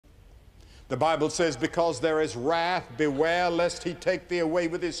The Bible says, because there is wrath, beware lest he take thee away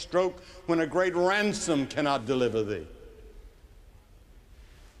with his stroke, when a great ransom cannot deliver thee.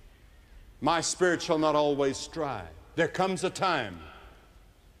 My spirit shall not always strive. There comes a time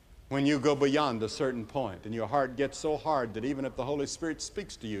when you go beyond a certain point and your heart gets so hard that even if the Holy Spirit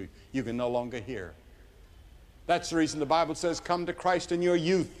speaks to you, you can no longer hear. That's the reason the Bible says, come to Christ in your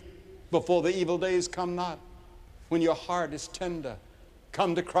youth, before the evil days come not. When your heart is tender,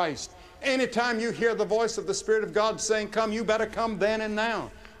 come to Christ. Anytime you hear the voice of the Spirit of God saying, come, you better come then and now.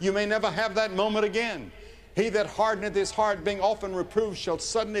 You may never have that moment again. He that hardeneth his heart, being often reproved, shall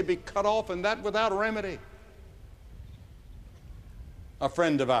suddenly be cut off, and that without remedy. A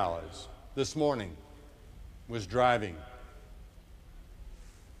friend of ours this morning was driving,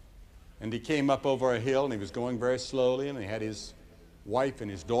 and he came up over a hill, and he was going very slowly, and he had his wife and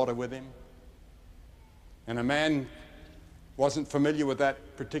his daughter with him. And a man wasn't familiar with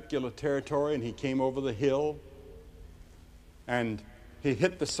that particular territory, and he came over the hill, and he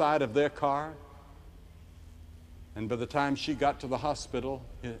hit the side of their car. And by the time she got to the hospital,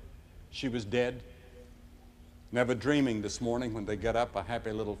 she was dead. Never dreaming this morning when they got up, a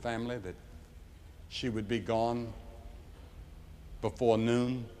happy little family, that she would be gone before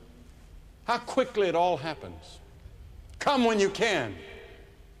noon. How quickly it all happens. Come when you can.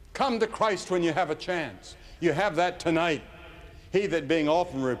 Come to Christ when you have a chance. You have that tonight. He that being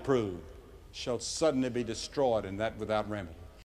often reproved shall suddenly be destroyed, and that without remedy.